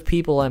tons of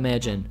people, I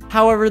imagine.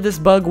 However, this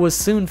bug was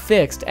soon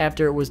fixed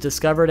after it was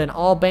discovered and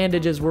all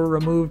bandages were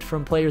removed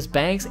from players'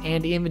 banks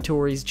and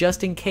inventories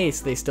just in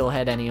case they still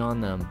had any on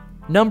them.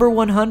 Number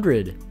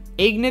 100.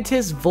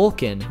 Ignitus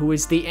Vulcan, who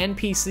is the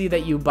NPC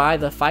that you buy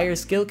the fire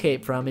skill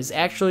cape from, is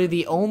actually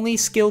the only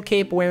skill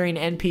cape wearing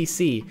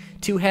NPC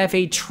to have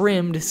a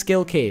trimmed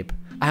skill cape.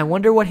 I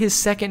wonder what his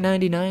second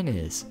 99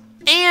 is.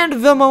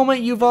 And the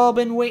moment you've all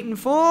been waiting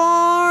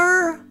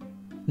for...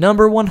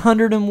 Number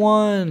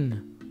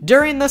 101.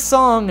 During the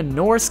song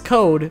Norse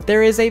Code,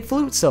 there is a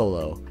flute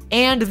solo.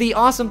 And the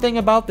awesome thing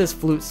about this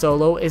flute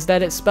solo is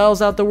that it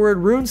spells out the word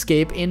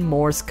RuneScape in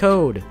Morse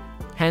code.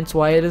 Hence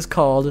why it is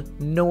called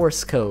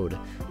Norse Code.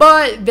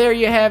 But there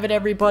you have it,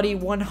 everybody,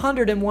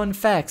 101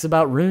 facts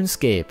about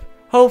RuneScape.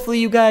 Hopefully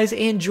you guys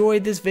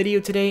enjoyed this video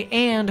today,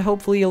 and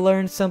hopefully you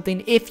learned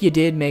something. If you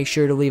did, make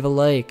sure to leave a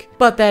like.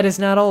 But that is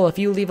not all. If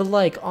you leave a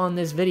like on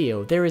this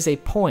video, there is a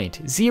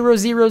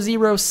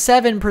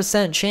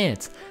 0.0007%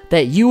 chance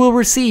that you will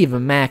receive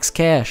max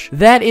cash.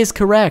 That is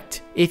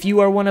correct. If you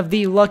are one of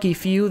the lucky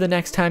few, the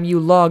next time you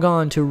log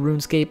on to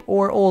RuneScape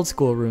or Old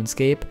School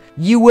Runescape,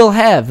 you will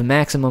have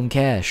maximum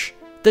cash.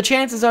 The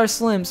chances are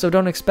slim, so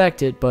don't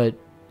expect it, but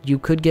you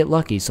could get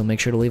lucky, so make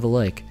sure to leave a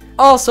like.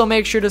 Also,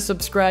 make sure to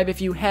subscribe if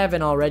you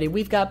haven't already.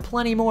 We've got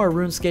plenty more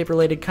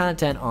RuneScape-related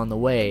content on the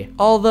way.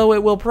 Although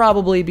it will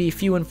probably be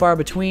few and far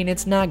between,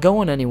 it's not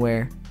going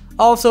anywhere.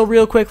 Also,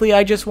 real quickly,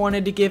 I just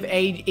wanted to give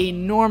an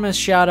enormous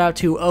shout out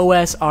to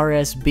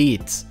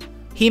OSRSBeatz.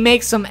 He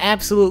makes some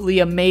absolutely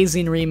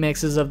amazing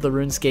remixes of the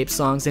RuneScape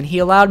songs, and he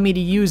allowed me to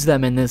use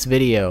them in this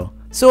video.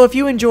 So if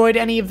you enjoyed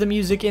any of the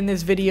music in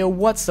this video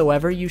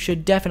whatsoever, you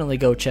should definitely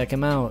go check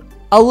him out.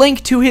 A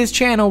link to his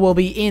channel will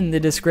be in the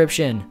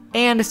description.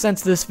 And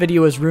since this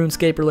video is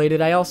RuneScape related,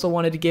 I also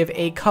wanted to give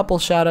a couple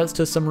shoutouts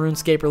to some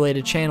RuneScape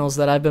related channels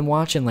that I've been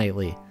watching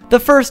lately.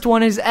 The first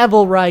one is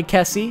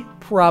Evelraikesy,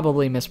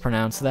 probably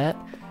mispronounced that.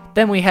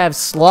 Then we have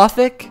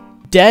Slothiq,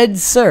 Dead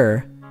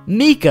Sir,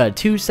 Mika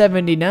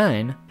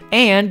 279,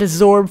 and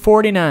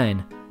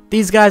Zorb49.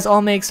 These guys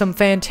all make some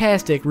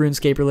fantastic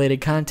RuneScape related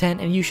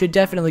content, and you should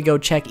definitely go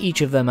check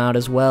each of them out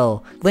as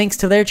well. Links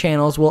to their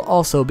channels will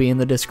also be in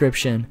the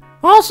description.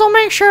 Also,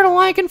 make sure to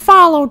like and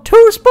follow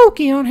Too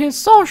Spooky on his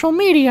social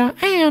media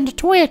and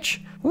Twitch.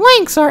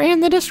 Links are in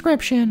the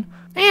description.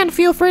 And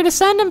feel free to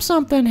send him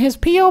something. His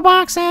P.O.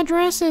 Box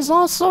address is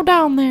also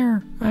down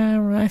there,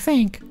 I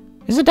think.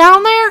 Is it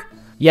down there?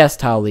 Yes,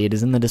 Towley, it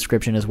is in the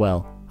description as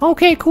well.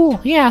 Okay, cool.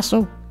 Yeah,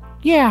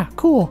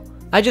 cool.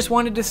 I just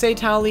wanted to say,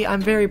 Towley,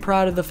 I'm very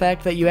proud of the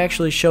fact that you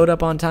actually showed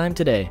up on time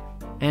today.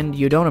 And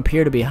you don't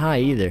appear to be high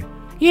either.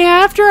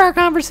 Yeah, after our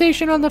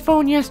conversation on the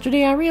phone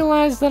yesterday, I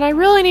realized that I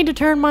really need to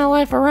turn my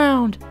life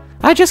around.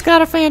 I just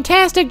got a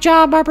fantastic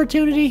job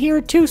opportunity here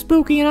at Too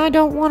Spooky, and I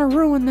don't want to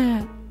ruin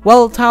that.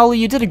 Well, Towley,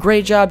 you did a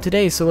great job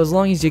today, so as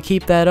long as you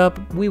keep that up,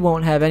 we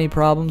won't have any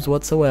problems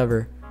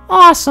whatsoever.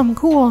 Awesome,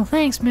 cool,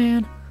 thanks,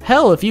 man.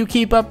 Hell, if you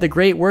keep up the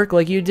great work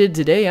like you did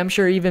today, I'm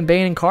sure even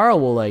Bane and Carl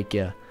will like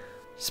you.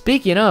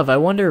 Speaking of, I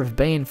wonder if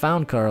Bane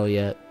found Carl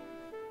yet.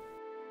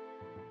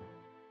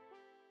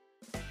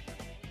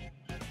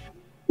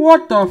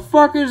 What the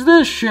fuck is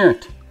this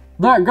shit?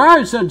 That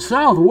guy said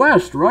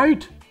southwest,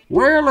 right?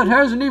 Well, it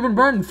hasn't even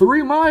been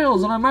 3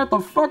 miles and I'm at the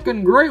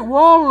fucking Great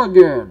Wall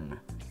again.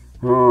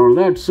 Oh,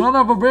 that son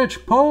of a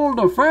bitch pulled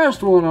a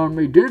fast one on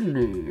me, didn't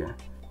he?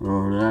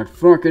 Oh, that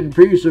fucking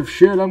piece of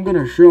shit, I'm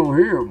gonna show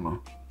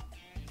him.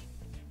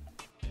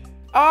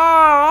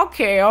 Oh,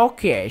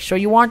 okay. So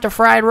you want the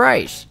fried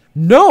rice?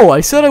 No,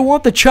 I said I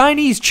want the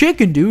Chinese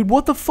chicken, dude.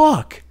 What the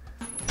fuck?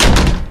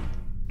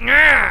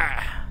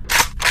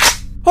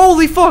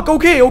 Holy fuck,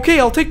 okay,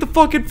 I'll take the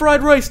fucking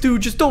fried rice,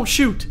 dude. Just don't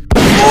shoot.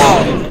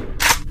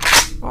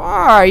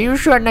 Oh, you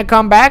shouldn't have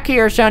come back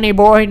here, sonny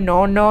boy.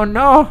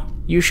 No.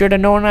 You should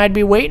have known I'd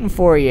be waiting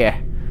for you.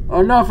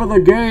 Enough of the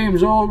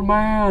games, old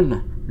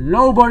man.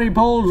 Nobody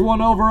pulls one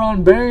over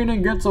on Bane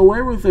and gets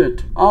away with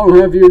it. I'll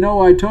have you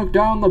know I took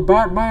down the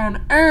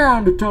Batman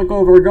and took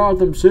over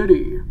Gotham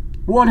City.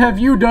 What have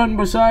you done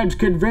besides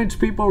convince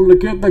people to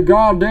get the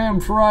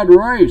goddamn fried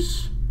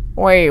rice?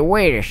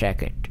 Wait a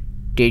second.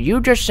 Did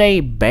you just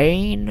say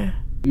Bane?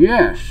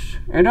 Yes,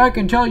 and I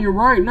can tell you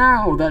right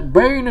now that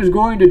Bane is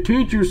going to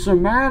teach you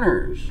some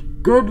manners.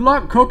 Good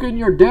luck cooking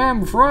your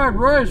damn fried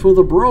rice with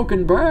a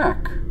broken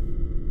back.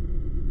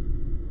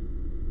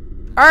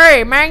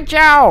 Hey, Mang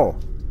Chow!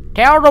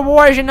 Tell the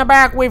boys in the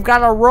back we've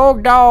got a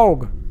rogue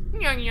dog.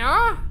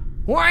 Nya?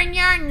 Why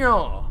nya?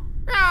 Nya.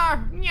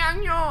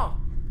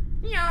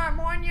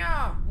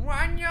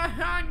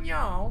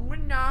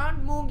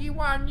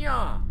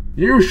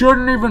 You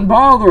shouldn't even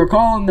bother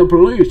calling the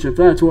police if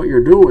that's what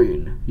you're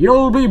doing.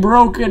 You'll be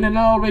broken and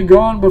I'll be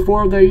gone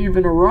before they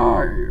even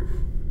arrive.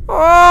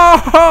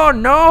 Oh,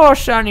 no,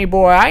 sonny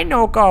boy, I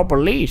no call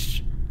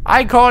police.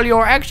 I call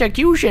your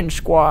execution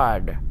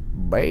squad,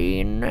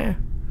 Bane.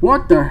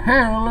 What the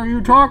hell are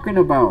you talking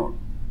about?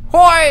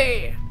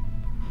 Hoy!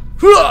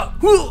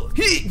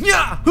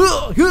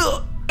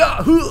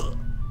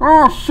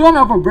 Oh, son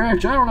of a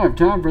bitch, I don't have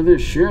time for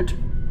this shit.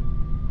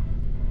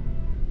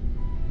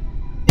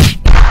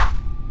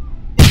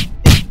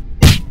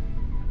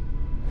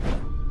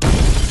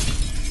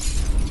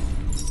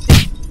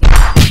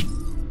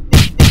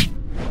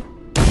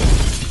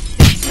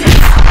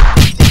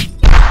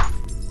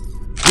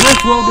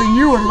 This will be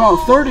you in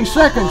about 30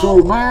 seconds,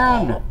 old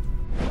man.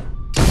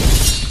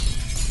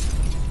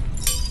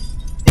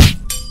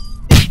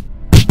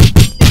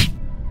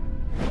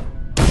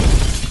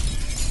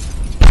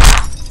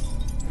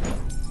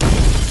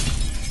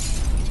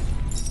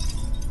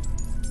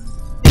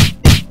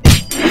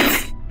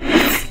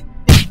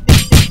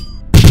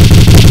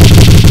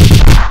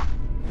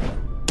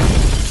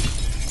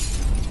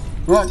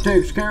 That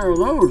takes care of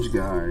those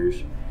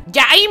guys.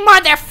 Die,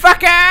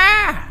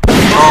 motherfucker!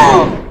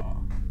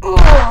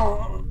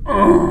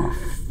 Oh,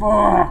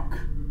 fuck.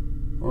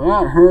 Well,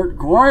 that hurt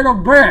quite a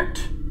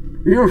bit.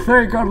 You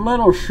think a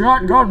little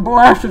shotgun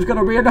blast is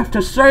gonna be enough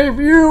to save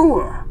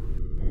you?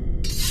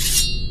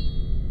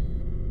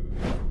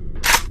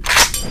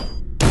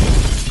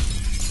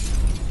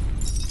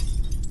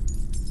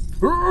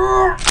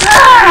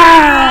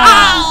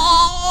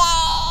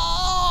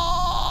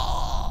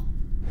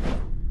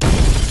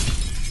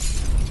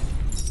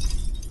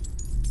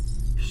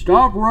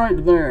 Stop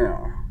right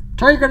there.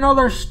 Take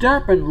another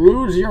step and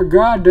lose your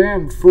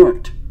goddamn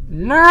foot.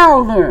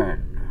 Now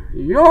then,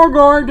 you're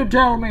going to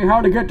tell me how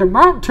to get to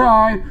Mount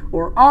Tai,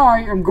 or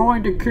I am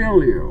going to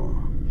kill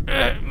you.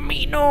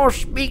 Me no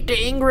speak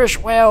the English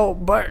well,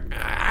 but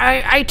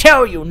I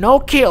tell you, no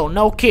kill.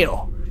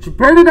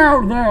 Spit it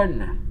out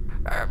then.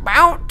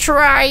 Mount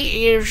Tai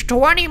is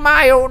 20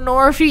 mile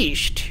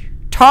northeast.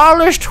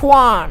 Tallest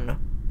one.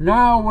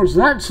 Now, was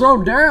that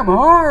so damn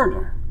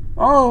hard?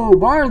 Oh,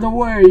 by the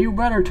way, you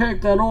better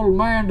take that old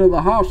man to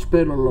the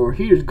hospital or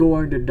he's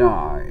going to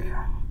die.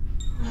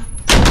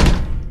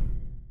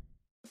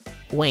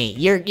 Wait,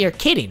 you're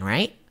kidding,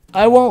 right?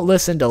 I won't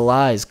listen to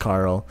lies,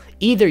 Carl.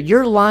 Either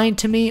you're lying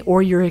to me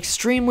or you're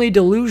extremely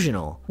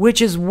delusional,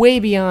 which is way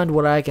beyond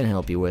what I can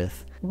help you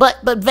with.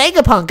 But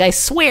Vegapunk, I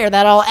swear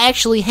that all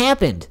actually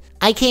happened.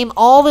 I came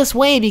all this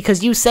way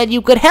because you said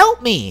you could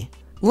help me.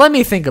 Let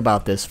me think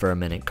about this for a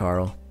minute,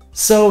 Carl.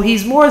 So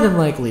he's more than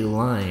likely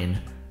lying.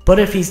 But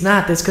if he's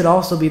not, this could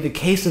also be the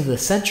case of the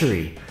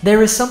century.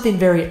 There is something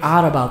very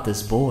odd about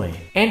this boy.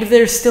 And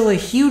there's still a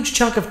huge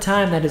chunk of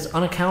time that is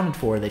unaccounted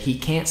for that he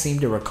can't seem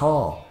to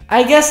recall.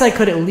 I guess I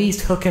could at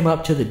least hook him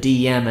up to the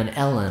DM and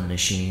LM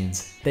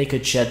machines. They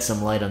could shed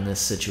some light on this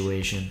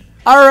situation.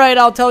 Alright,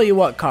 I'll tell you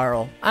what,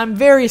 Carl. I'm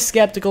very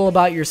skeptical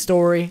about your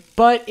story,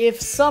 but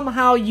if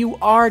somehow you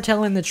are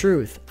telling the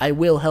truth, I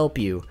will help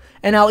you.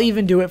 And I'll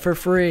even do it for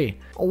free.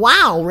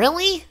 Wow,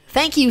 really?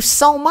 Thank you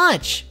so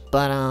much.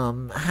 But,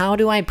 how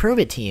do I prove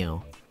it to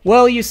you?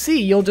 Well, you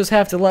see, you'll just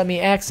have to let me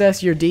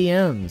access your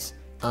DMs.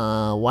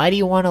 Why do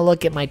you want to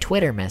look at my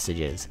Twitter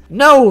messages?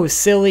 No,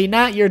 silly,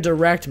 not your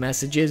direct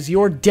messages,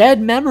 your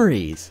dead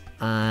memories.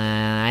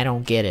 I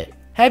don't get it.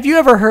 Have you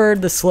ever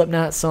heard the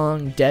Slipknot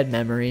song, Dead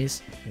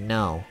Memories?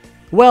 No.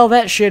 Well,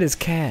 that shit is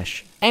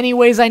cash.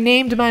 Anyways, I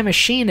named my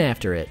machine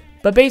after it.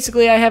 But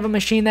basically, I have a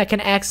machine that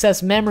can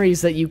access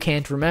memories that you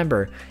can't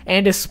remember,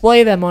 and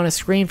display them on a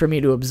screen for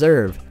me to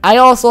observe. I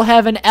also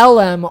have an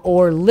LM,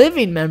 or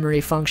living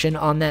memory function,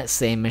 on that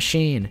same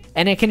machine,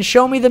 and it can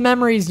show me the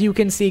memories you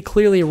can see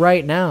clearly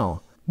right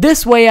now.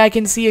 This way I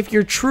can see if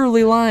you're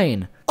truly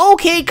lying.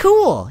 Okay,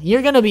 cool.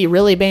 You're gonna be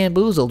really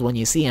bamboozled when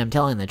you see I'm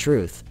telling the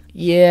truth.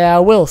 Yeah,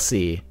 we'll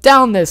see.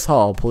 Down this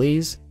hall,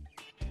 please.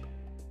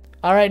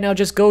 Alright, now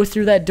just go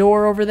through that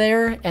door over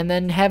there, and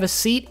then have a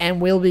seat,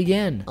 and we'll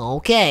begin.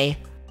 Okay.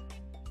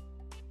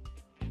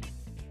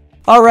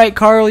 Alright,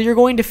 Carl, you're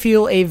going to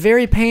feel a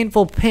very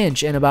painful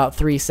pinch in about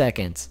 3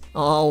 seconds.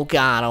 Oh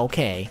god,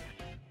 okay.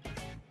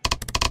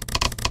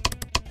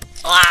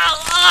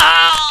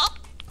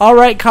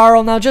 Alright,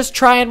 Carl, now just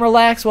try and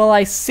relax while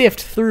I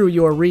sift through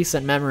your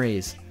recent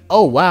memories.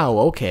 Oh wow,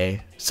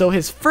 okay. So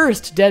his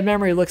first dead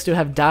memory looks to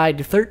have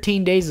died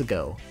 13 days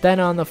ago. Then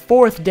on the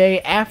 4th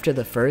day after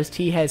the first,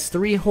 he has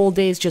 3 whole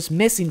days just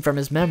missing from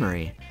his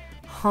memory.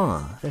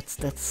 Huh,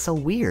 that's so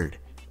weird.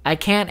 I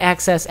can't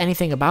access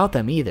anything about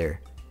them either.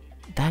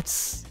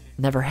 That's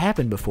never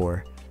happened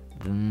before.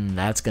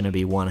 That's gonna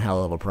be one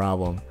hell of a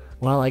problem.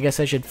 Well, I guess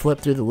I should flip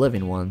through the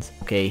living ones.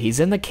 Okay, he's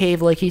in the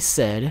cave like he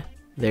said.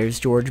 There's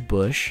George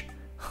Bush.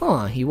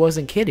 Huh, he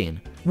wasn't kidding.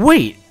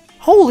 Wait,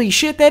 holy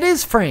shit, that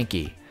is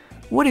Frankie.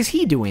 What is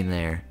he doing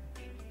there?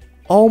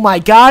 Oh my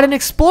god, an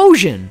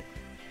explosion!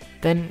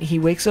 Then he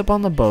wakes up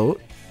on the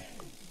boat.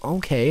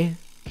 Okay,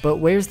 but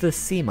where's the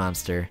sea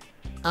monster?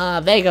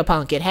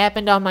 Vegapunk, it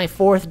happened on my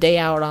 4th day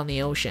out on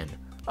the ocean.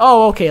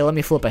 Oh, okay, let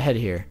me flip ahead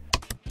here.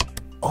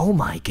 Oh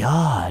my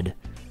god.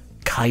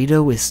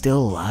 Kaido is still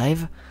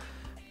alive?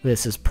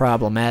 This is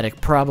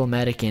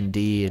problematic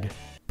indeed.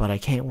 But I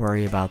can't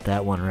worry about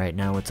that one right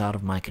now, it's out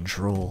of my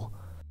control.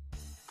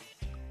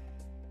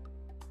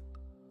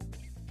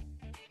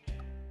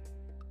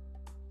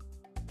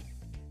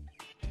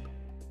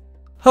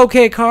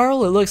 Okay,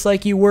 Carl, it looks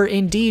like you were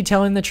indeed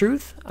telling the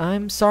truth.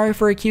 I'm sorry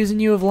for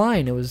accusing you of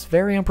lying, it was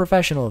very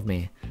unprofessional of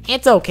me.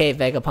 It's okay,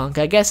 Vegapunk,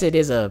 I guess it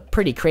is a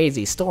pretty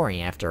crazy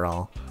story after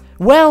all.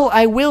 Well,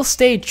 I will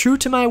stay true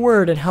to my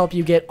word and help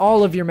you get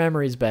all of your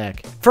memories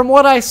back. From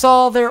what I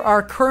saw, there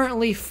are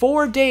currently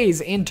 4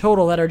 days in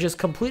total that are just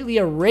completely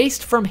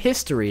erased from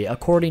history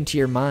according to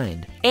your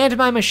mind. And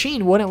my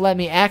machine wouldn't let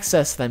me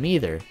access them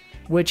either,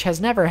 which has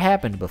never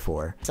happened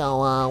before.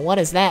 So, what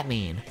does that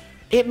mean?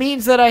 It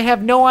means that I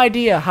have no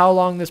idea how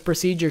long this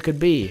procedure could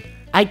be.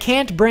 I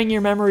can't bring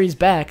your memories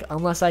back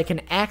unless I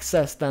can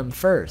access them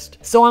first.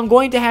 So I'm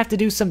going to have to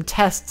do some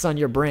tests on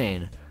your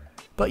brain.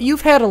 But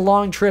you've had a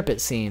long trip,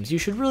 it seems. You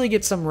should really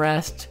get some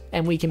rest,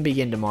 and we can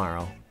begin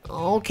tomorrow.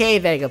 Okay,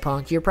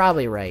 Vegapunk, you're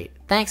probably right.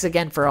 Thanks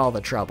again for all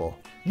the trouble.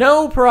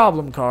 No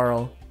problem,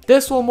 Carl.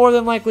 This will more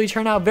than likely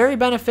turn out very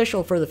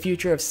beneficial for the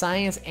future of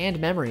science and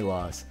memory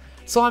loss.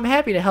 So I'm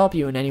happy to help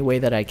you in any way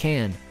that I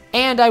can.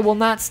 And I will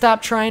not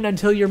stop trying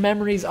until your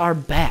memories are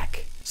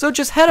back. So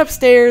just head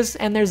upstairs,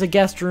 and there's a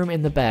guest room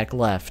in the back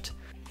left.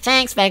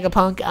 Thanks,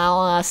 Vegapunk.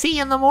 I'll see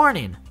you in the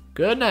morning.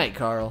 Good night,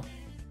 Carl.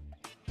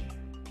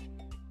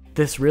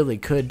 This really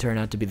could turn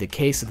out to be the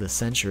case of the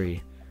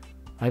century.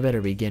 I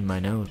better begin my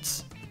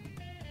notes.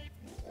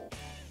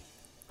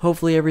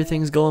 Hopefully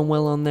everything's going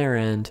well on their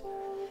end.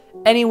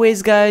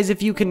 Anyways, guys,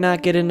 if you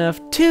cannot get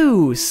enough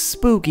too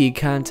spooky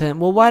content,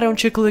 well, why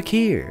don't you click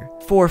here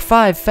for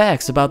 5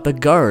 facts about the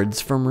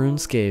guards from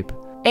RuneScape.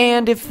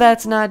 And if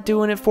that's not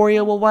doing it for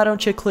you, well, why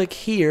don't you click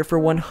here for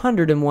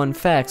 101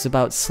 facts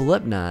about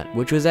Slipknot,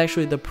 which was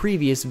actually the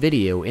previous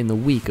video in the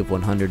week of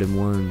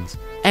 101's.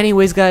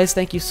 Anyways, guys,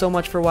 thank you so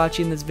much for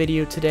watching this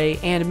video today,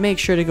 and make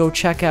sure to go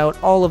check out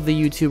all of the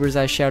YouTubers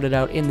I shouted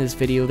out in this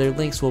video. Their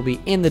links will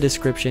be in the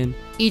description.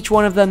 Each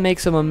one of them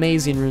makes some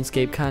amazing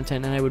RuneScape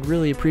content, and I would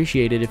really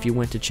appreciate it if you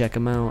went to check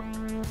them out.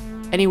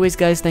 Anyways,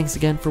 guys, thanks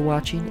again for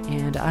watching,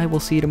 and I will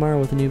see you tomorrow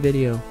with a new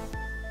video.